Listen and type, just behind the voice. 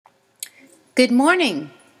Good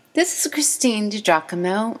morning. This is Christine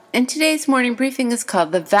DiGiacomo, and today's morning briefing is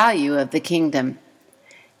called The Value of the Kingdom.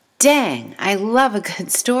 Dang, I love a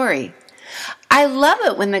good story. I love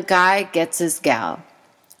it when the guy gets his gal.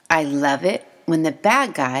 I love it when the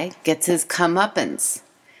bad guy gets his comeuppance.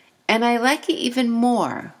 And I like it even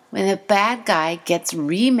more when the bad guy gets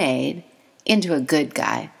remade into a good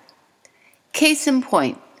guy. Case in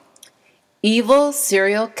point, evil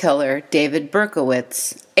serial killer David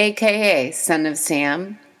Berkowitz, a.k.a. Son of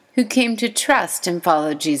Sam, who came to trust and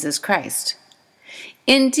follow Jesus Christ.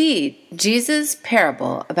 Indeed, Jesus'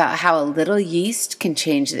 parable about how a little yeast can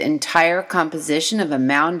change the entire composition of a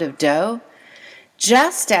mound of dough,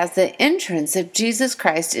 just as the entrance of Jesus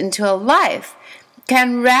Christ into a life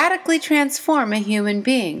can radically transform a human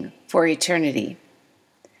being for eternity.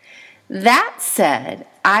 That said,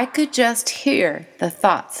 I could just hear the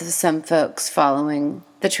thoughts of some folks following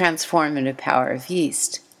the transformative power of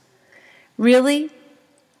yeast. Really?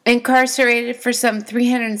 Incarcerated for some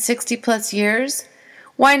 360 plus years?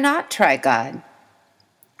 Why not try God?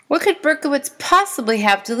 What could Berkowitz possibly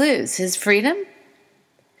have to lose? His freedom?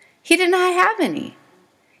 He did not have any.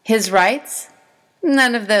 His rights?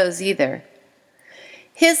 None of those either.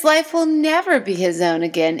 His life will never be his own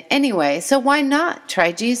again anyway, so why not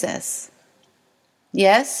try Jesus?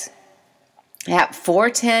 Yes, at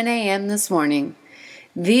 4:10 a.m. this morning,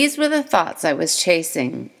 these were the thoughts I was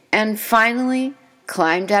chasing, and finally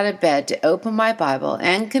climbed out of bed to open my Bible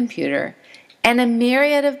and computer and a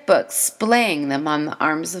myriad of books, splaying them on the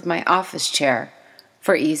arms of my office chair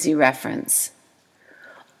for easy reference.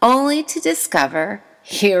 Only to discover,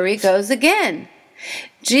 here he goes again.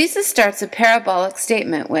 Jesus starts a parabolic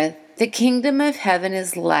statement with, "The kingdom of heaven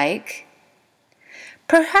is like."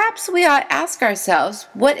 Perhaps we ought to ask ourselves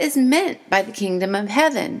what is meant by the kingdom of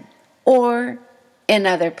heaven, or, in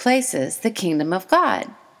other places, the kingdom of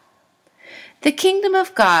God. The kingdom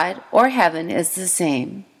of God or heaven is the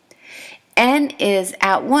same, and is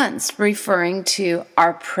at once referring to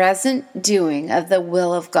our present doing of the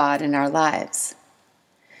will of God in our lives,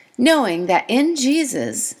 knowing that in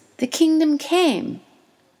Jesus the kingdom came,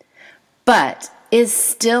 but is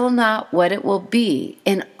still not what it will be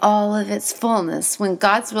in all of its fullness when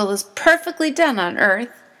God's will is perfectly done on earth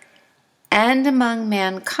and among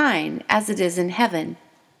mankind as it is in heaven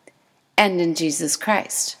and in Jesus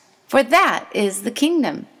Christ. For that is the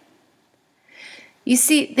kingdom. You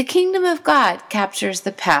see, the kingdom of God captures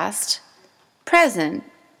the past, present,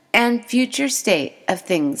 and future state of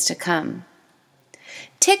things to come.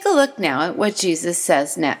 Take a look now at what Jesus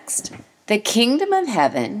says next. The kingdom of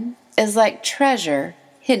heaven is like treasure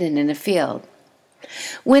hidden in a field.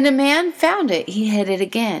 When a man found it, he hid it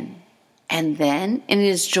again, and then, in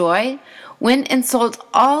his joy, went and sold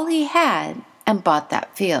all he had and bought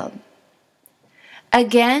that field.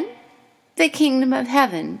 Again, the kingdom of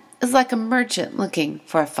heaven is like a merchant looking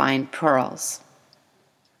for fine pearls.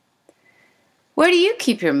 Where do you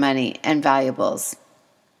keep your money and valuables?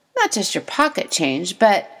 Not just your pocket change,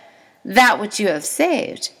 but that which you have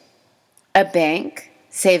saved. A bank,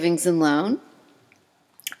 savings and loan,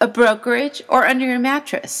 a brokerage, or under your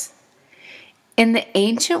mattress. In the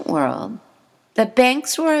ancient world, the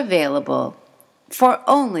banks were available for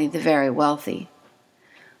only the very wealthy.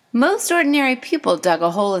 Most ordinary people dug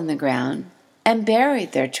a hole in the ground and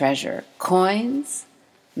buried their treasure, coins,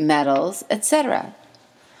 metals, etc.,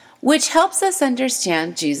 which helps us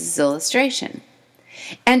understand Jesus' illustration.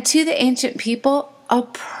 And to the ancient people, a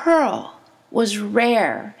pearl was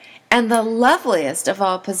rare and the loveliest of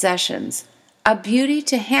all possessions, a beauty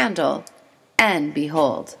to handle and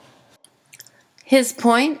behold. His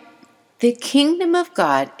point, the kingdom of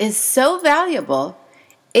God is so valuable,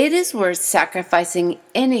 it is worth sacrificing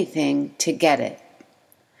anything to get it.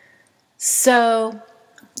 So,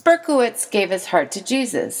 Berkowitz gave his heart to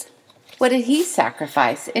Jesus. What did he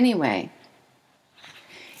sacrifice anyway?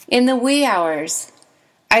 In the wee hours,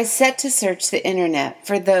 I set to search the internet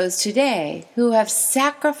for those today who have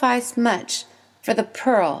sacrificed much for the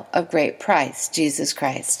pearl of great price, Jesus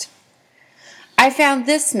Christ. I found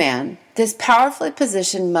this man, this powerfully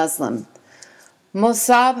positioned Muslim,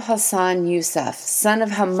 Mossab Hassan Youssef, son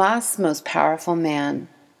of Hamas' most powerful man.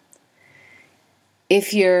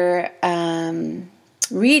 If you're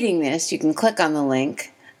reading this, you can click on the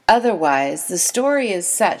link. Otherwise, the story is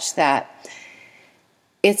such that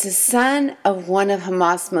it's a son of one of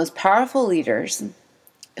Hamas' most powerful leaders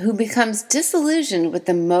who becomes disillusioned with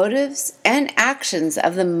the motives and actions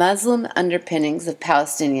of the Muslim underpinnings of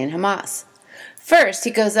Palestinian Hamas. First,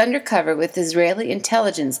 he goes undercover with Israeli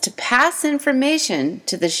intelligence to pass information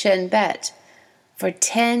to the Shin Bet for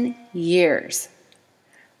 10 years.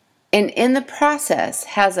 And in the process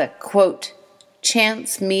has a, quote,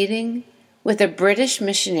 chance meeting with a British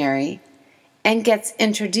missionary and gets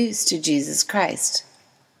introduced to Jesus Christ.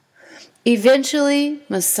 Eventually,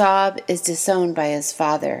 Musab is disowned by his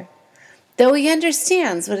father, though he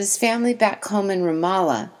understands what his family back home in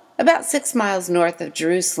Ramallah, about 6 miles north of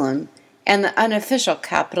Jerusalem and the unofficial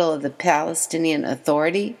capital of the Palestinian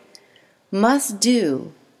Authority, must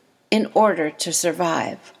do in order to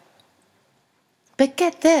survive. But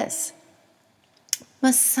get this,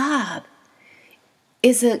 Musab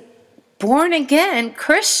is a born-again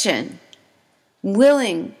Christian,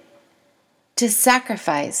 willing to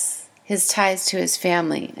sacrifice his ties to his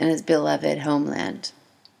family and his beloved homeland.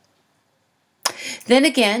 Then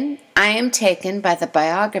again, I am taken by the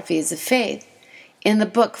biographies of faith in the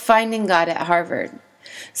book Finding God at Harvard.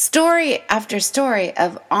 Story after story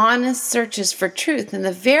of honest searches for truth in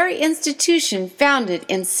the very institution founded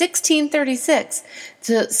in 1636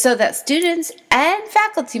 so that students and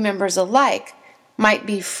faculty members alike might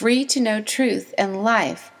be free to know truth and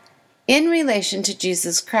life in relation to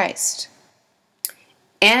Jesus Christ.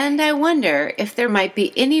 And I wonder if there might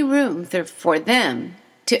be any room for them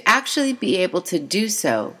to actually be able to do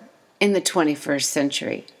so in the 21st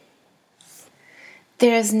century.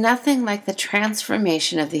 There is nothing like the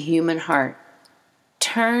transformation of the human heart,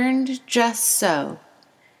 turned just so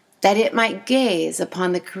that it might gaze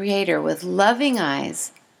upon the Creator with loving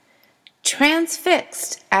eyes,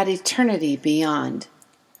 transfixed at eternity beyond.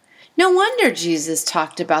 No wonder Jesus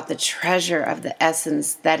talked about the treasure of the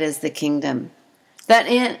essence that is the kingdom, that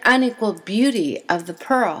unequaled beauty of the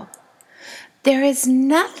pearl. There is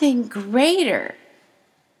nothing greater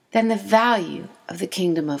than the value of the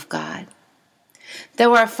kingdom of God.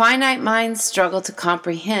 Though our finite minds struggle to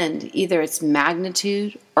comprehend either its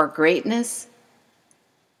magnitude or greatness,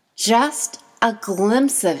 just a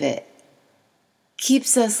glimpse of it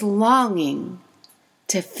keeps us longing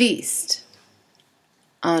to feast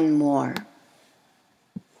on more.